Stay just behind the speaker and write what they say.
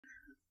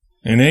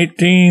In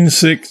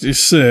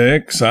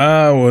 1866,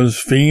 I was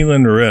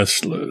feeling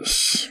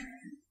restless.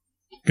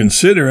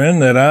 Considering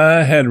that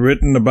I had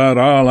written about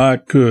all I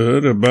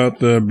could about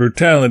the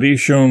brutality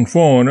shown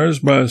foreigners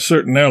by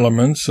certain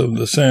elements of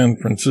the San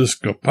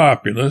Francisco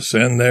populace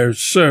and their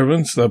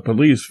servants, the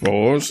police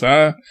force,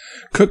 I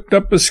cooked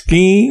up a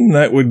scheme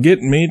that would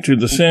get me to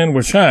the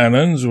Sandwich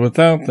Islands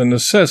without the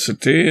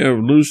necessity of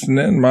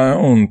loosening my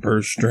own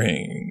purse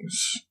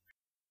strings.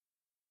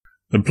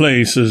 The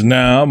place is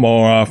now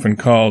more often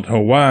called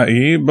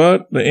Hawaii,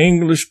 but the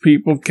English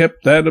people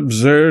kept that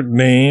absurd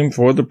name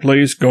for the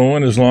place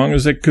going as long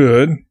as they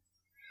could.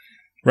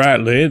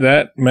 Rightly,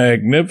 that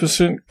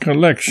magnificent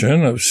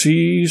collection of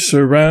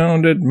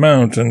sea-surrounded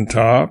mountain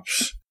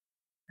tops,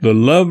 the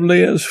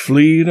loveliest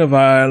fleet of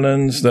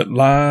islands that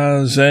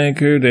lies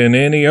anchored in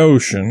any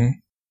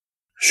ocean,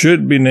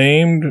 should be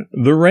named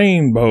the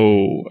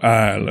Rainbow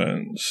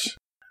Islands.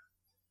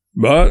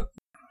 But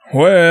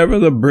wherever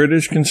the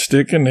British can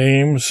stick a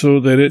name so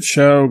that it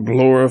shall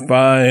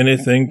glorify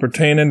anything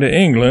pertaining to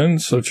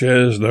England, such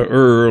as the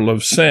Earl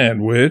of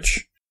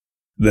Sandwich,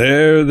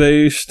 there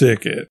they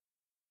stick it.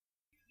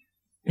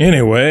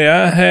 Anyway,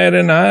 I had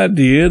an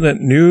idea that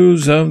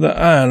news of the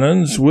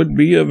islands would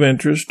be of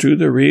interest to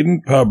the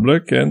reading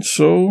public, and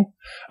so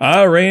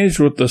I arranged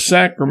with the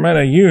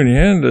Sacramento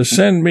Union to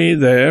send me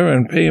there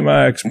and pay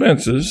my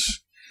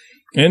expenses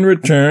in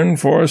return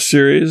for a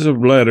series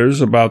of letters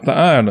about the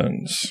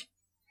islands.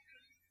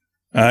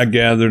 I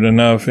gathered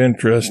enough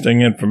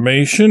interesting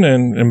information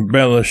and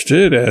embellished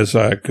it as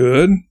I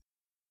could,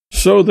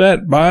 so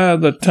that by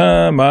the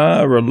time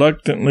I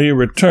reluctantly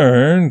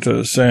returned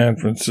to San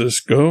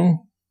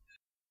Francisco,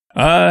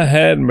 I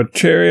had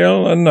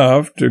material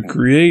enough to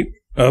create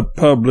a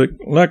public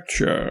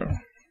lecture.